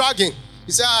was a dragging.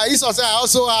 He said, Esau said, I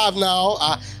also have now.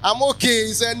 I'm okay.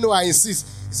 He said, no, I insist.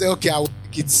 He said, okay, I will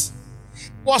take it. It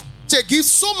was a gift,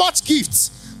 so much gift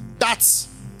that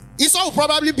Esau will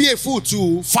probably be a fool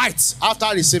to fight after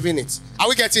receiving it. Are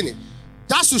we getting it?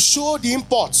 That's to show the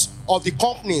import of the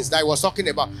companies that he was talking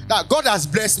about. That God has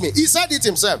blessed me. He said it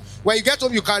himself. When you get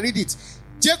home, you can read it.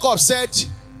 Jacob said,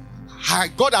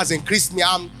 God has increased me.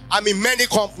 I'm in many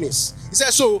companies. He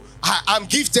said, so I'm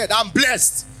gifted. I'm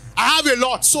blessed. I have a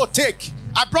lot. So take.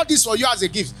 I brought this for you as a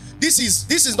gift. This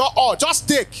is not all. Just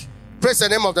take. Praise the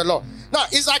name of the Lord. Now,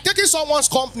 it's like taking someone's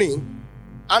company,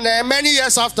 and many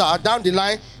years after, down the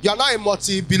line, you are now a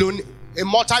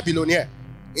multi-billionaire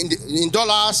in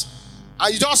dollars,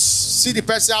 and you just see the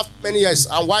person after many years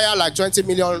and wire like $20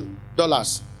 million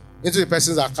into the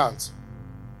person's account.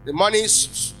 The money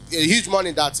is a huge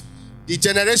money that the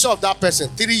generation of that person,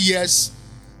 3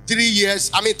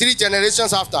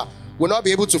 generations after, will not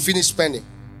be able to finish spending.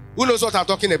 Who knows what I'm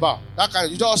talking about? That kind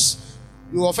of,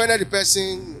 you offended the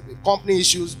person, the company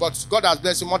issues, but God has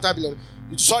blessed you multi-billion.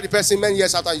 You saw the person many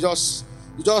years after, you just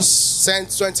sent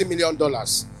 $20 million,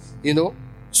 you know.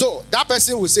 So that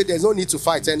person will say there's no need to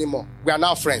fight anymore. We are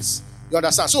now friends. You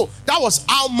understand? So that was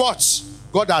how much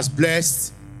God has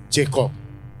blessed Jacob.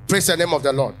 Praise the name of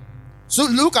the Lord. So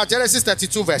look at Genesis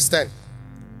 32 verse 10.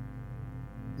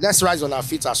 Let's rise on our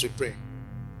feet as we pray.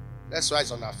 Let's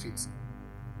rise on our feet.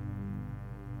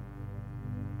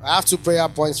 I have 2 prayer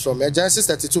points from here. Genesis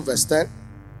 32 verse 10.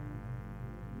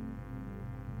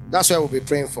 That's where we'll be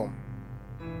praying from.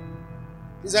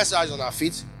 Let's rise on our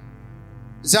feet.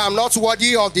 He said, I'm not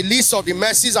worthy of the least of the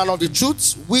mercies and of the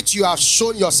truths which you have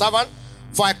shown your servant.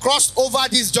 For I crossed over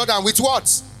this Jordan with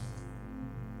what?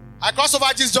 I crossed over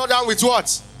this Jordan with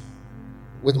what?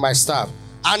 With my staff.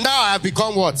 And now I have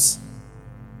become what?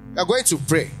 We are going to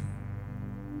pray.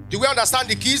 Do we understand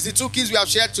the keys? The 2 keys we have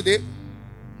shared today?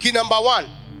 Key number 1.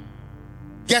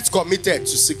 Get committed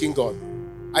to seeking God.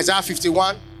 Isaiah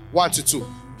 51,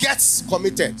 1-2. Get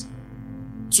committed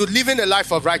to living a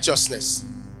life of righteousness.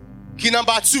 Key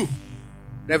number 2.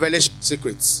 Revelation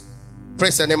secrets.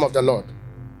 Praise the name of the Lord.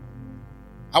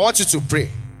 I want you to pray.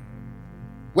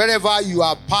 Wherever you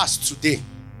are passed today.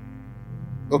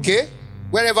 Okay?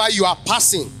 Wherever you are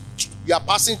passing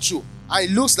through, and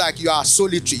it looks like you are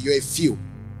solitary, you're a few.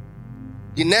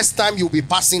 The next time you'll be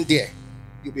passing there,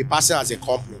 you'll be passing as a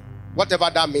company.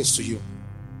 Whatever that means to you.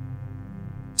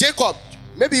 Jacob,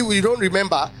 maybe we don't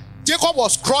remember, Jacob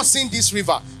was crossing this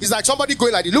river. It's like somebody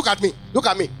going like this. Look at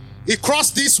me. He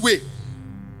crossed this way.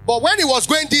 But when he was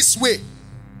going this way,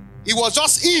 it was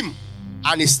just him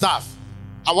and his staff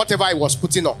and whatever he was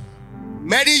putting on.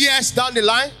 Many years down the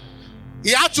line,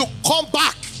 he had to come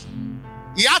back.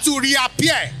 He had to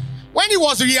reappear. When he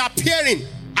was reappearing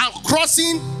and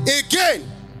crossing again,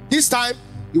 this time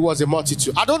it was a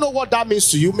multitude. I don't know what that means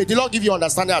to you. May the Lord give you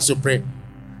understanding as you pray.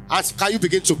 And can you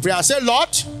begin to pray and say, Lord,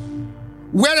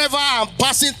 wherever I'm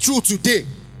passing through today,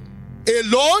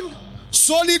 alone,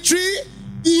 solitary,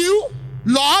 you,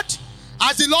 Lord,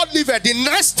 as the Lord liveth, the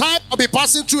next time I'll be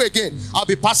passing through again, I'll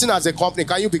be passing as a company.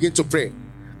 Can you begin to pray?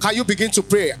 Can you begin to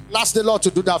pray? Ask the Lord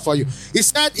to do that for you. He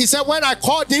said, when I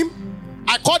called him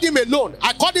alone.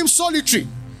 I called him solitary.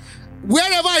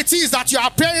 Wherever it is that you are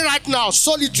appearing right now,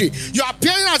 solitary, you are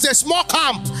appearing as a small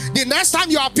camp. The next time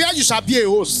you appear, you shall be a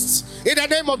host. In the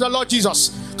name of the Lord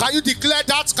Jesus. Can you declare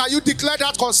that? Can you declare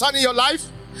that concerning your life?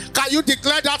 Can you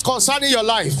declare that concerning your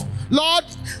life? Lord,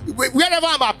 wherever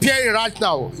I'm appearing right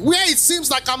now, where it seems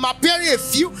like I'm appearing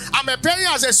I'm appearing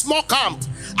as a small camp.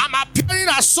 I'm appearing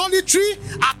as solitary.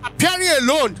 I'm appearing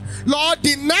alone. Lord,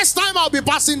 the next time I'll be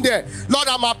passing there, Lord,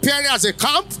 I'm appearing as a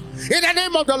camp. In the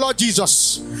name of the Lord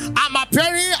Jesus. I'm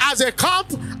appearing as a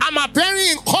camp. I'm appearing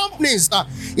in companies.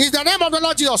 In the name of the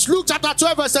Lord Jesus. Luke chapter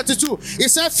 12 verse 32. It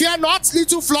said, fear not,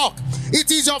 little flock. It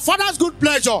is your Father's good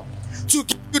pleasure to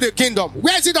give you the kingdom.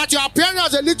 Where is it that you are appearing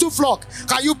as a little flock?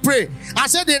 Can you pray? I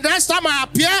said, the next time I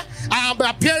appear, I am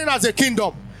appearing as a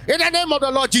kingdom. In the name of the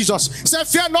Lord Jesus. He said,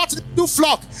 fear not, little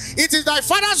flock. It is thy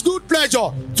Father's good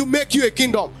pleasure to make you a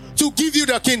kingdom, to give you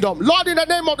the kingdom. Lord, in the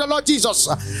name of the Lord Jesus,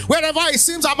 wherever it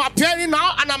seems I'm appearing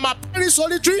now and I'm appearing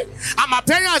solitary, I'm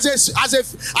appearing as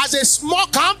a small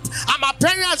camp, I'm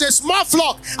appearing as a small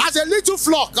flock, as a little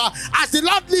flock, as the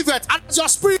Lord liveth, and as your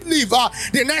spirit live.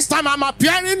 The next time I'm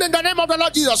appearing in the name of the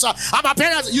Lord Jesus, I'm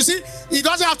appearing as, you see, it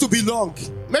doesn't have to be long.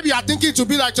 Maybe you are thinking it to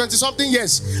be like 20-something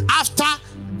years after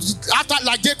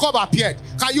like Jacob appeared.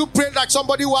 Can you pray like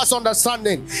somebody who has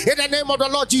understanding? In the name of the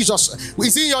Lord Jesus.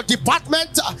 Is he in your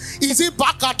department? Is he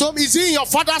back at home? Is he in your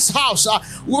father's house?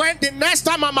 When the next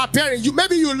time I'm appearing,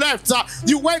 maybe you left,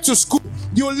 you went to school,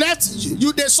 you left,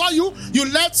 they saw you, you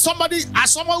left somebody,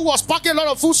 as someone who was packing a lot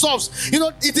of foodstuffs. You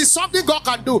know, it is something God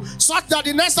can do, such that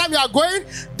the next time you are going,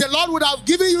 the Lord would have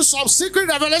given you some secret,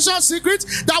 revelation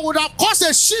secrets that would have caused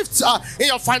a shift in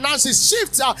your finances,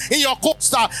 shift in your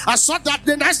cost, and such that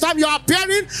the next time you are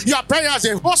appearing as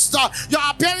a host, you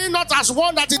are appearing not as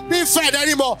one that is being fed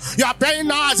anymore. You are appearing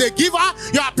now as a giver,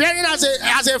 you are appearing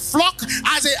as a flock,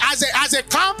 as a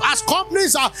camp, as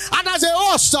companies, and as a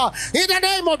host, in the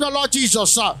name of the Lord Jesus.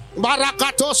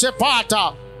 Barakato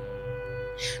sepata.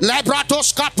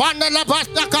 Lebratos kapanda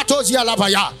labastakatos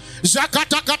yalabaya.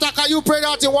 Zakatakataka, you pray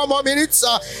that in 1 more minute.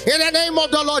 In the name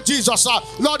of the Lord Jesus,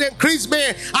 Lord, increase me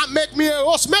and make me a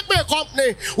host, make me a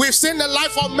company. We've seen the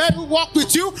life of men who walk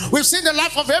with you. We've seen the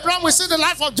life of Abraham. We've seen the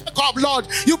life of Jacob. Lord,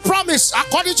 you promise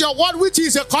according to your word, which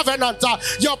is a covenant.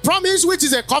 Your promise, which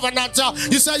is a covenant.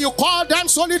 You say you call them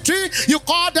solitary, you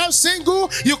call them single,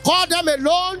 you call them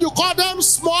alone, you call them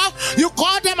small, you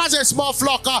call them as a small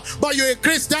flock, but you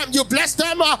increase them, you bless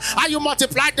them, and you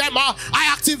multiply them. I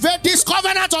activate this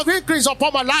covenant of increase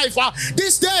upon my life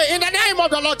this day in the name of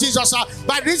the Lord Jesus.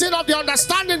 By reason of the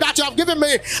understanding that you have given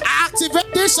me, I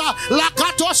activate this. In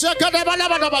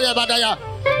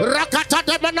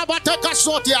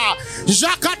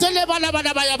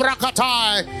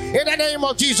the name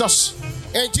of Jesus.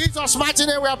 In Jesus' mighty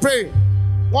name we are praying.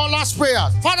 One last prayer.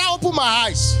 Father, open my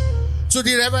eyes to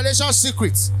the revelation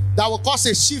secrets that will cause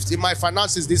a shift in my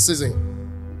finances this season.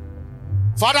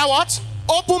 Father, what?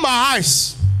 Open my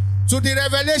eyes to the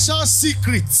revelation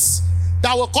secrets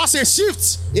that will cause a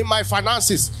shift in my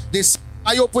finances.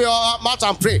 I open your mouth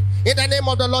and pray. In the name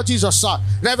of the Lord Jesus, sir.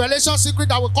 Revelation secret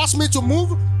that will cause me to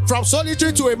move from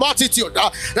solitary to a multitude.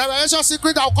 Revelation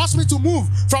secret that will cause me to move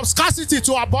from scarcity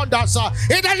to abundance.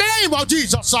 In the name of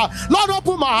Jesus, Lord,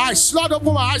 open my eyes. Lord,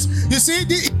 open my eyes. You see,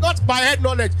 it's not by head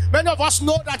knowledge. Many of us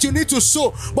know that you need to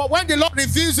sow, but when the Lord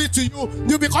reveals it to you,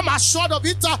 you become assured of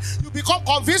it. You become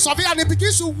convinced of it, and it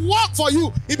begins to work for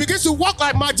you. It begins to work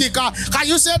like magic. Can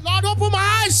you say, Lord, open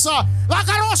my eyes? Like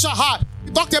a rush of heart. We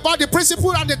talked about the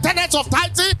principle and the tenets of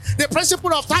tithing, the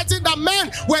principle of tithing that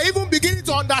men were even beginning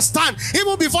to understand,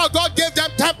 even before God gave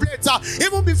them templates,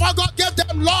 even before God gave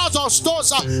them them laws of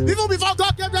stones. Even before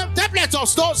God gave them tablets of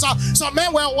stones, some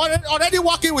men were already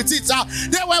working with it.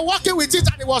 They were working with it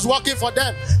and it was working for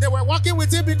them. They were working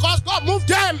with it because God moved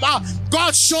them.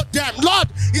 God showed them. Lord,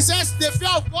 he says the fear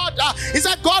of God. He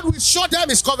said God will show them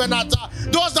his covenant.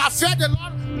 Those that fear the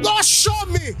Lord, Lord, show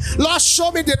me. Lord,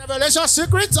 show me the revelation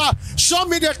secrets. Show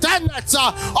me the tenets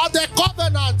of the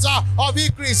covenant of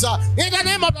increase. In the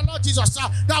name of the Lord Jesus,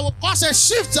 that will cause a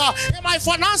shift in my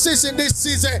finances in this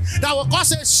season. That will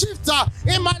cause a shift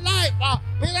in my life.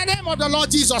 In the name of the Lord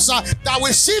Jesus, that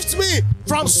will shift me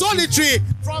from solitary,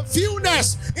 from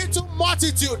fewness into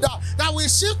multitude. That will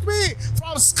shift me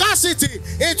from scarcity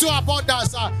into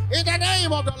abundance. In the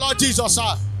name of the Lord Jesus.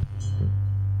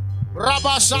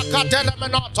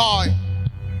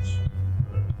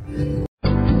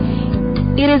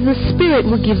 It is the Spirit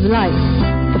who gives life.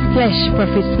 The flesh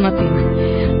profits nothing.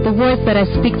 The words that I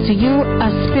speak to you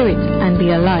are spirit and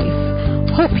they are life.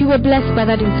 Hope you were blessed by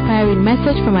that inspiring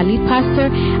message from our lead pastor,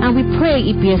 and we pray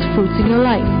it bears fruits in your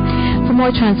life. For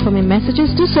more transforming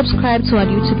messages, do subscribe to our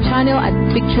YouTube channel at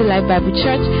Victory Life Bible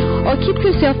Church, or keep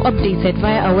yourself updated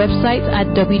via our website at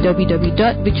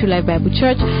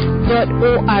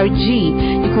www.victorylifebiblechurch.org.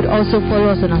 You could also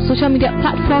follow us on our social media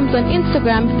platforms on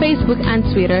Instagram, Facebook, and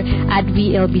Twitter at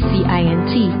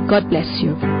VLBCINT. God bless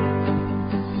you.